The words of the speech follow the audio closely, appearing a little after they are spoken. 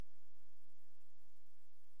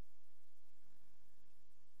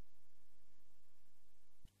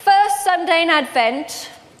Sunday in Advent,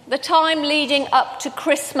 the time leading up to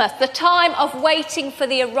Christmas, the time of waiting for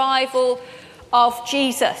the arrival of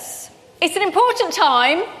Jesus. It's an important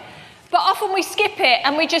time, but often we skip it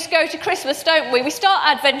and we just go to Christmas, don't we? We start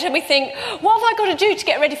Advent and we think, what have I got to do to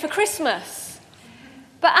get ready for Christmas?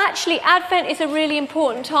 But actually, Advent is a really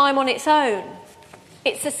important time on its own.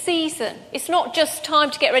 It's a season. It's not just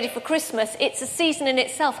time to get ready for Christmas. It's a season in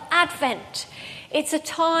itself. Advent. It's a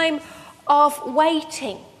time of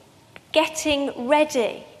waiting, getting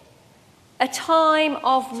ready. A time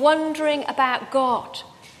of wondering about God,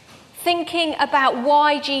 thinking about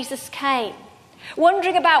why Jesus came,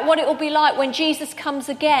 wondering about what it will be like when Jesus comes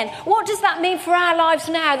again. What does that mean for our lives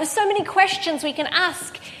now? There's so many questions we can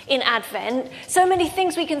ask in Advent, so many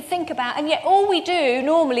things we can think about, and yet all we do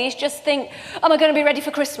normally is just think, am I going to be ready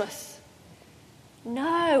for Christmas?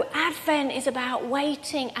 No, Advent is about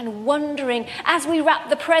waiting and wondering. As we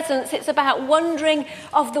wrap the presents, it's about wondering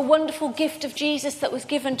of the wonderful gift of Jesus that was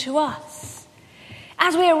given to us.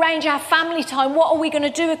 As we arrange our family time, what are we going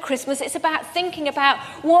to do at Christmas? It's about thinking about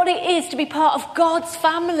what it is to be part of God's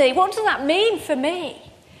family. What does that mean for me?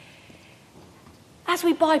 As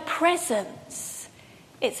we buy presents,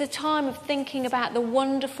 it's a time of thinking about the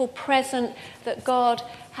wonderful present that God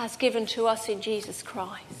has given to us in Jesus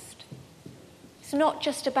Christ. It's not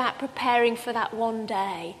just about preparing for that one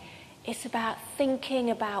day. It's about thinking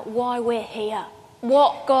about why we're here,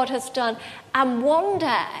 what God has done, and one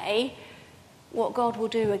day what God will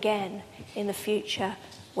do again in the future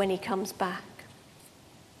when he comes back.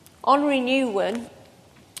 Henri Nouwen,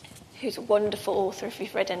 who's a wonderful author if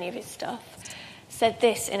you've read any of his stuff, said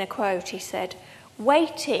this in a quote. He said,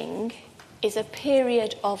 "Waiting is a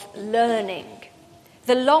period of learning.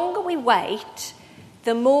 The longer we wait,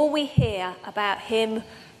 the more we hear about him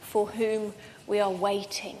for whom we are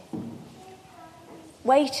waiting."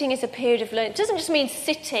 Waiting is a period of learning. It doesn't just mean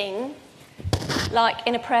sitting like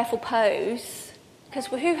in a prayerful pose, because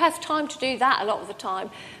who has time to do that a lot of the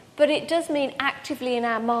time? But it does mean actively in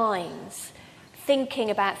our minds, thinking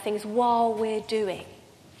about things while we're doing,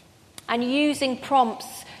 and using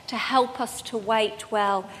prompts to help us to wait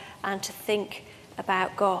well and to think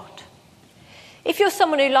about God. If you're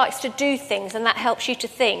someone who likes to do things and that helps you to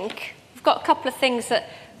think, we've got a couple of things that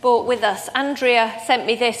brought with us. Andrea sent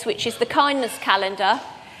me this, which is the kindness calendar,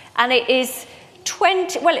 and it is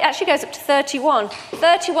 20, well, it actually goes up to 31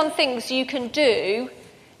 things you can do,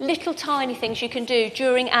 little tiny things you can do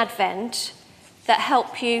during Advent that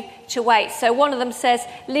help you to wait. So one of them says,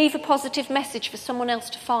 leave a positive message for someone else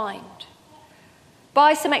to find.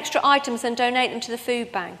 Buy some extra items and donate them to the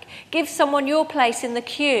food bank. Give someone your place in the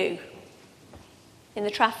queue, in the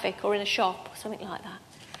traffic or in a shop or something like that.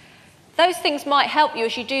 Those things might help you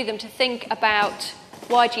as you do them to think about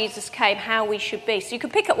why Jesus came, how we should be. So you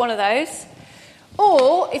could pick up one of those.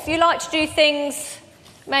 Or if you like to do things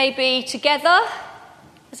maybe together,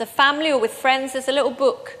 as a family or with friends, there's a little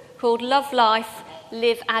book called Love Life,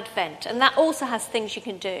 Live Advent. And that also has things you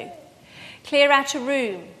can do. Clear out a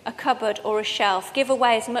room, a cupboard or a shelf. Give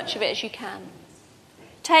away as much of it as you can.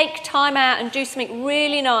 Take time out and do something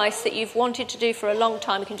really nice that you've wanted to do for a long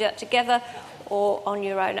time. You can do that together or on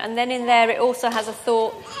your own. And then in there it also has a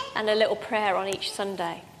thought and a little prayer on each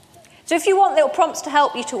Sunday. So if you want little prompts to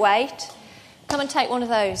help you to wait, come and take one of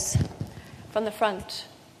those from the front.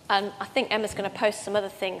 And I think Emma's going to post some other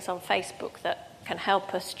things on Facebook that can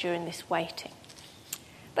help us during this waiting.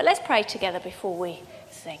 But let's pray together before we